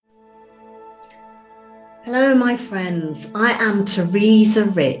Hello, my friends. I am Teresa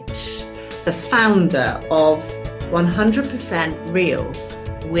Rich, the founder of 100% Real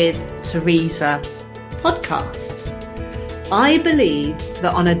with Teresa podcast. I believe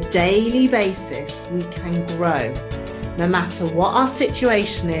that on a daily basis, we can grow. No matter what our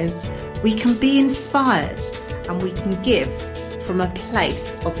situation is, we can be inspired and we can give from a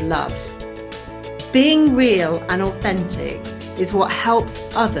place of love. Being real and authentic is what helps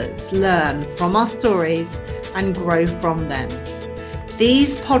others learn from our stories and grow from them.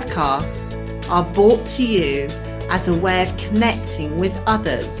 These podcasts are brought to you as a way of connecting with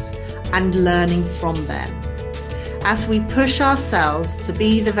others and learning from them. As we push ourselves to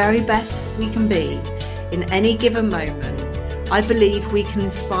be the very best we can be in any given moment, I believe we can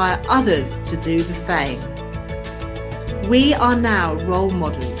inspire others to do the same. We are now role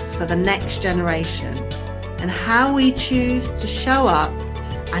models for the next generation, and how we choose to show up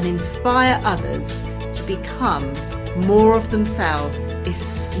and inspire others to become more of themselves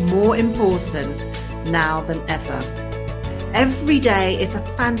is more important now than ever. Every day is a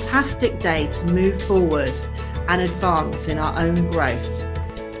fantastic day to move forward and advance in our own growth.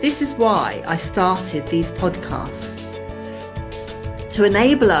 This is why I started these podcasts, to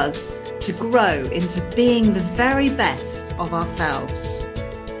enable us to grow into being the very best of ourselves.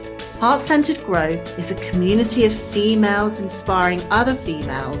 Heart-Centered Growth is a community of females inspiring other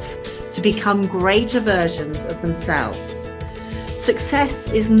females to become greater versions of themselves.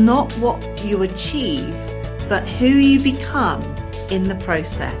 Success is not what you achieve, but who you become in the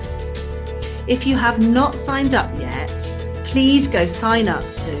process. If you have not signed up yet, please go sign up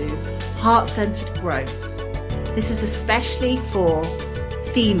to Heart-Centered Growth. This is especially for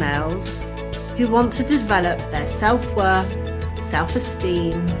females who want to develop their self-worth,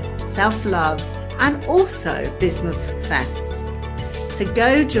 self-esteem, self-love, and also business success. So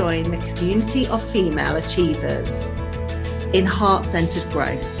go join the community of female achievers in Heart-Centered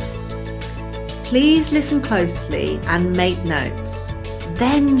Growth. Please listen closely and make notes.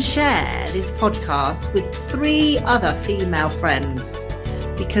 Then share this podcast with 3 other female friends,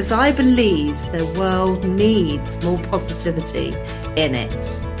 because I believe the world needs more positivity in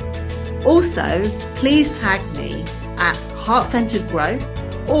it. Also, please tag me at Heart-Centered Growth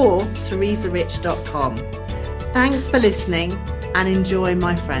or teresarich.com. Thanks for listening and enjoy,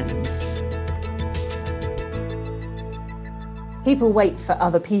 my friends. People wait for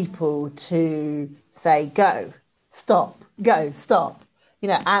other people to say, go, stop. You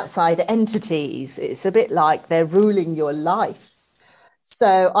know, outside entities, it's a bit like they're ruling your life.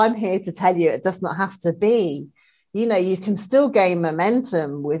 So I'm here to tell you it does not have to be. You know, you can still gain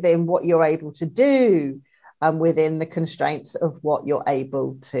momentum within what you're able to do and within the constraints of what you're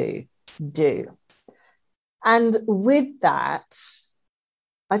able to do. And with that,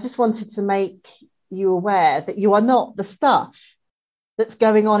 I just wanted to make you aware that you are not the stuff that's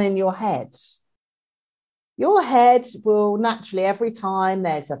going on in your head. Your head will naturally, every time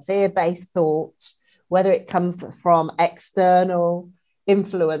there's a fear-based thought, whether it comes from external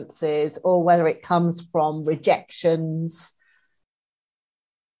influences or whether it comes from rejections,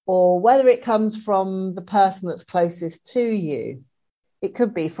 or whether it comes from the person that's closest to you. It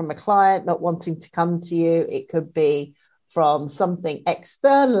could be from a client not wanting to come to you. It could be from something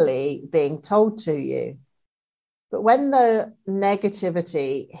externally being told to you. But when the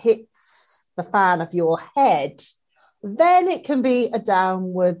negativity hits the fan of your head, then it can be a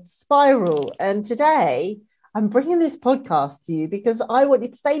downward spiral. And today I'm bringing this podcast to you because I want you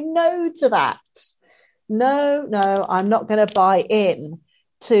to say no to that. No, I'm not going to buy in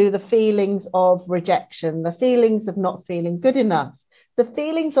to the feelings of rejection, the feelings of not feeling good enough, the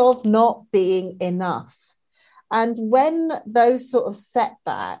feelings of not being enough. And when those sort of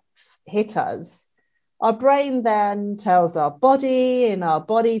setbacks hit us, our brain then tells our body, and our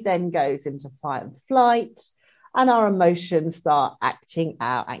body then goes into fight and flight, and our emotions start acting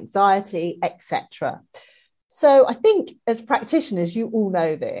out, anxiety, etc. So I think as practitioners, you all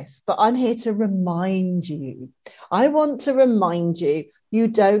know this, but I'm here to remind you. I want to remind you, you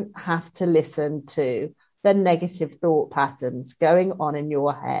don't have to listen to the negative thought patterns going on in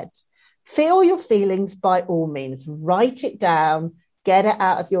your head. Feel your feelings by all means. Write it down, get it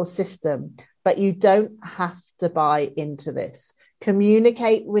out of your system, but you don't have to buy into this.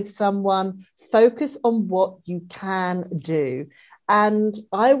 Communicate with someone, focus on what you can do. And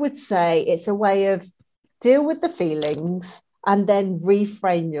I would say it's a way of deal with the feelings and then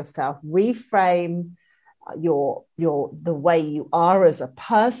reframe yourself, reframe the way you are as a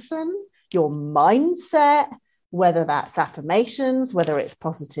person, your mindset, whether that's affirmations, whether it's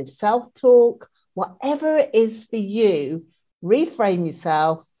positive self-talk, whatever it is for you, reframe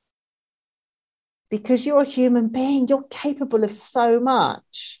yourself because you're a human being. You're capable of so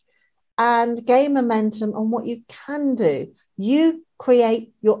much, and gain momentum on what you can do. You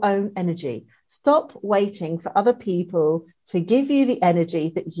create your own energy. Stop waiting for other people to give you the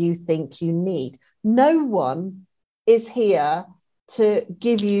energy that you think you need. No one is here to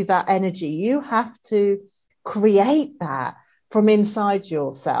give you that energy. You have to create that from inside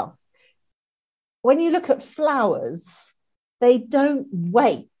yourself. When you look at flowers, they don't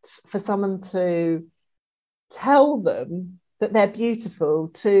wait for someone to tell them that they're beautiful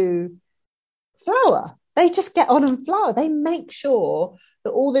to flower. They just get on and flower. They make sure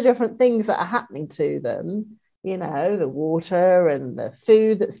that all the different things that are happening to them, you know, the water and the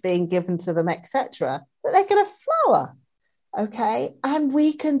food that's being given to them, etc., that they're going to flower. Okay. And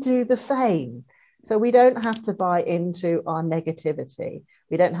we can do the same. So we don't have to buy into our negativity.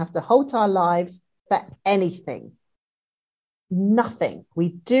 We don't have to halt our lives for anything. Nothing. We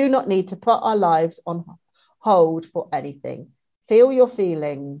do not need to put our lives on hold for anything. Feel your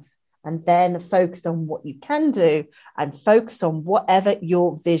feelings and then focus on what you can do and focus on whatever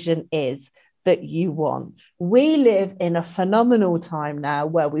your vision is that you want. We live in a phenomenal time now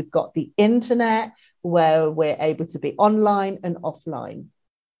where we've got the internet, where we're able to be online and offline.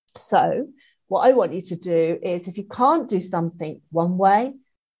 So what I want you to do is, if you can't do something one way,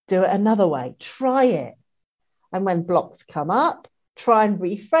 do it another way. Try it. And when blocks come up, try and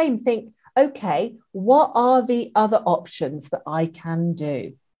reframe. Think, okay, what are the other options that I can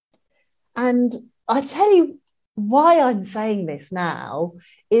do? And I tell you why I'm saying this now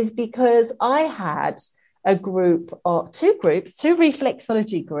is because I had a group of two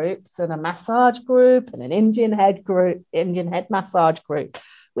reflexology groups and a massage group and an Indian head massage group.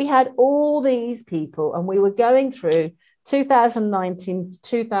 We had all these people and we were going through 2019 to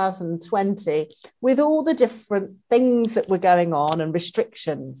 2020 with all the different things that were going on and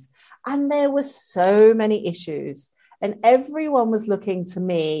restrictions. And there were so many issues and everyone was looking to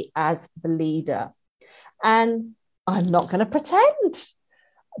me as the leader. And I'm not going to pretend.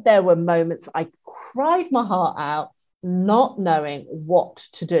 There were moments I cried my heart out, not knowing what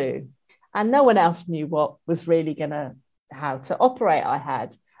to do. And no one else knew what was really how to operate. I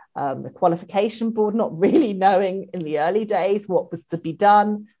had the qualification board not really knowing in the early days what was to be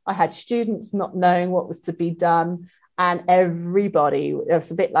done. I had students not knowing what was to be done. And everybody, it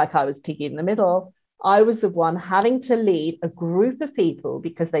was a bit like I was piggy in the middle. I was the one having to lead a group of people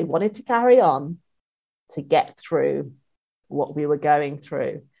because they wanted to carry on to get through what we were going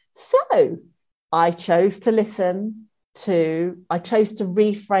through. So I chose to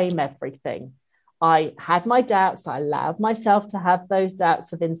reframe everything. I had my doubts. I allowed myself to have those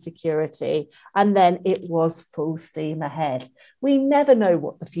doubts of insecurity. And then it was full steam ahead. We never know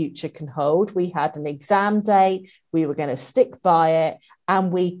what the future can hold. We had an exam date. We were going to stick by it.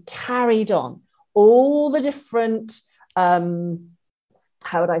 And we carried on. All the different,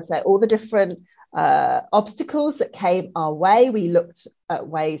 obstacles that came our way. We looked at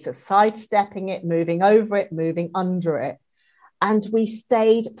ways of sidestepping it, moving over it, moving under it. And we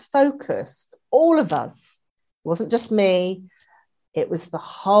stayed focused, all of us. It wasn't just me. It was the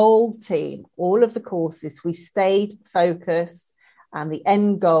whole team, all of the courses. We stayed focused and the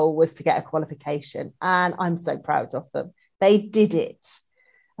end goal was to get a qualification. And I'm so proud of them. They did it.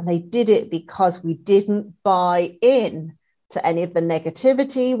 And they did it because we didn't buy in to any of the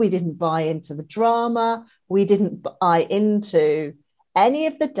negativity. We didn't buy into the drama. We didn't buy into any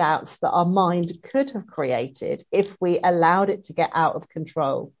of the doubts that our mind could have created if we allowed it to get out of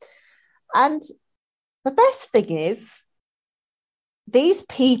control. And the best thing is, these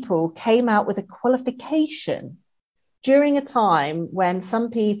people came out with a qualification during a time when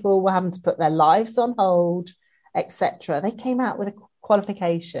some people were having to put their lives on hold, etc. They came out with a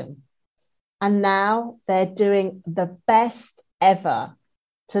qualification. And now they're doing the best ever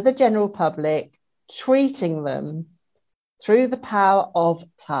to the general public, treating them through the power of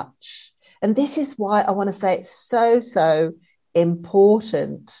touch. And this is why I want to say it's so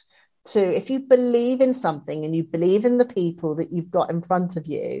important to, if you believe in something and you believe in the people that you've got in front of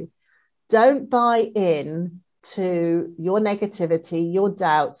you, don't buy in to your negativity, your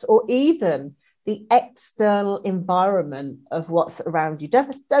doubts, or even the external environment of what's around you.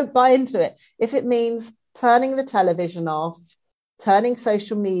 Don't buy into it. If it means turning the television off, turning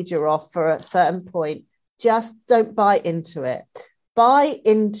social media off for a certain point, just don't buy into it. Buy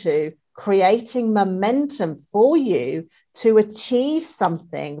into creating momentum for you to achieve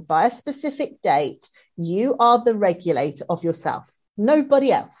something by a specific date. You are the regulator of yourself,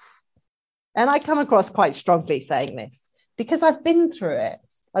 nobody else. And I come across quite strongly saying this because I've been through it.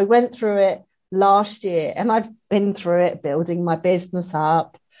 I went through it last year and I've been through it building my business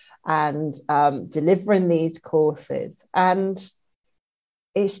up, and delivering these courses. And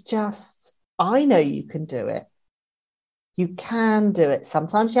it's just, I know you can do it. You can do it.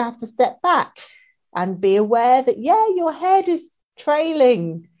 Sometimes you have to step back and be aware that, yeah, your head is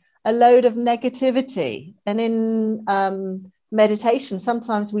trailing a load of negativity. And in meditation,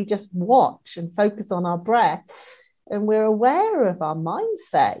 sometimes we just watch and focus on our breath, and we're aware of our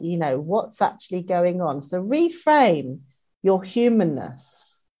mindset, what's actually going on. So reframe your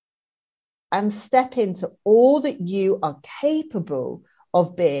humanness and step into all that you are capable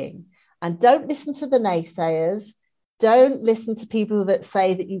of being. And don't listen to the naysayers. Don't listen to people that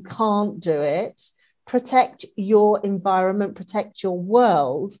say that you can't do it. Protect your environment, protect your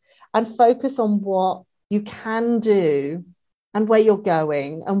world, and focus on what you can do and where you're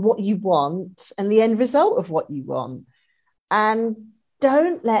going and what you want and the end result of what you want. And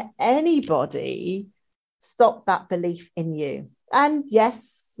don't let anybody stop that belief in you. And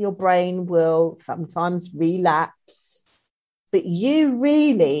yes, your brain will sometimes relapse, but you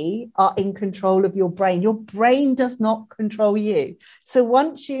really are in control of your brain. Your brain does not control you. So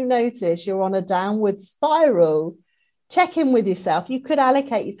once you notice you're on a downward spiral, check in with yourself. You could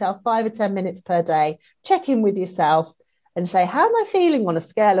allocate yourself 5 or 10 minutes per day. Check in with yourself and say, how am I feeling on a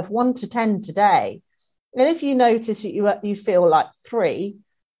scale of 1 to 10 today? And if you notice that you feel like 3,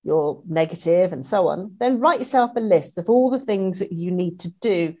 you're negative and so on, then write yourself a list of all the things that you need to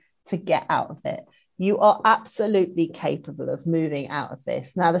do to get out of it. You are absolutely capable of moving out of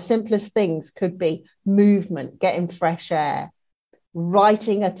this. Now, the simplest things could be movement, getting fresh air,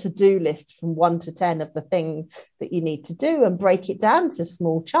 writing a to-do list from 1 to 10 of the things that you need to do and break it down to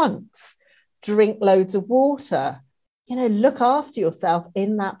small chunks. Drink loads of water. Look after yourself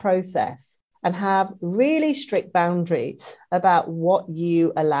in that process and have really strict boundaries about what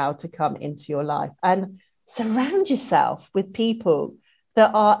you allow to come into your life. And surround yourself with people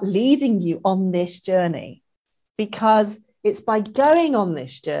that are leading you on this journey, because it's by going on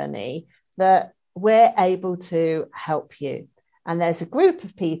this journey that we're able to help you. And there's a group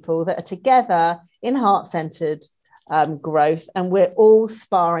of people that are together in heart-centered growth, and we're all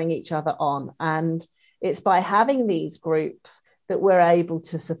sparring each other on. And it's by having these groups that we're able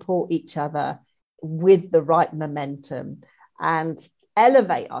to support each other with the right momentum and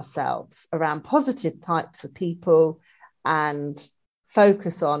elevate ourselves around positive types of people and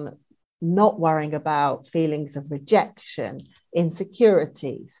focus on not worrying about feelings of rejection,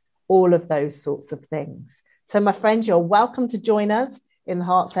 insecurities, all of those sorts of things. So my friends, you're welcome to join us in the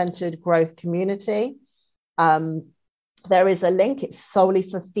Heart-Centered Growth community. There is a link. It's solely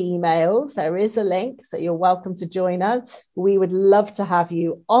for females. There is a link, so you're welcome to join us. We would love to have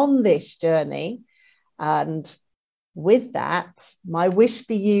you on this journey. And with that, my wish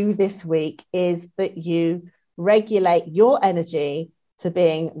for you this week is that you regulate your energy to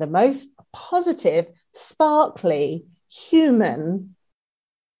being the most positive, sparkly human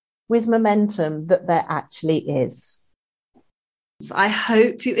with momentum that there actually is. I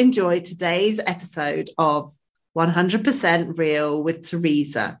hope you enjoyed today's episode of 100% Real with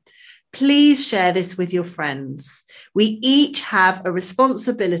Teresa. Please share this with your friends. We each have a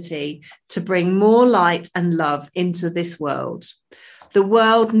responsibility to bring more light and love into this world. The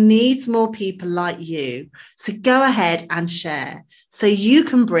world needs more people like you. So go ahead and share so you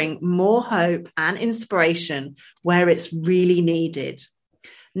can bring more hope and inspiration where it's really needed.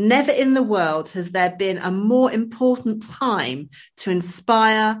 Never in the world has there been a more important time to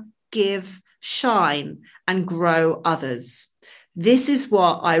inspire, give, shine, and grow others. This is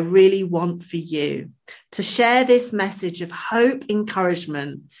what I really want for you, to share this message of hope,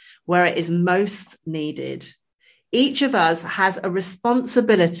 encouragement where it is most needed. Each of us has a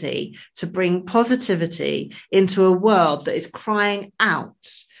responsibility to bring positivity into a world that is crying out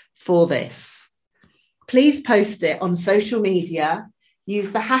for this. Please post it on social media. Use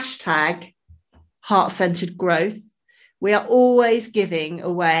the hashtag Heart-Centered Growth. We are always giving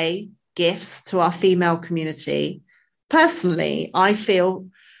away gifts to our female community. Personally, I feel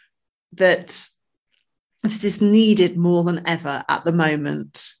that this is needed more than ever at the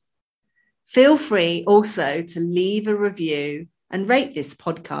moment. Feel free also to leave a review and rate this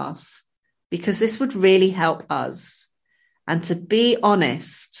podcast, because this would really help us. And to be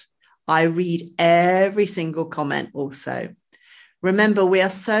honest, I read every single comment also. Remember, we are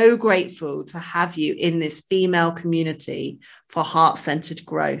so grateful to have you in this female community for Heart-Centered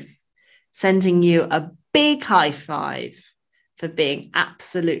Growth. Sending you a big high five for being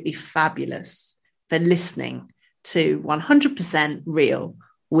absolutely fabulous, for listening to 100% Real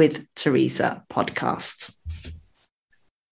with Teresa podcast.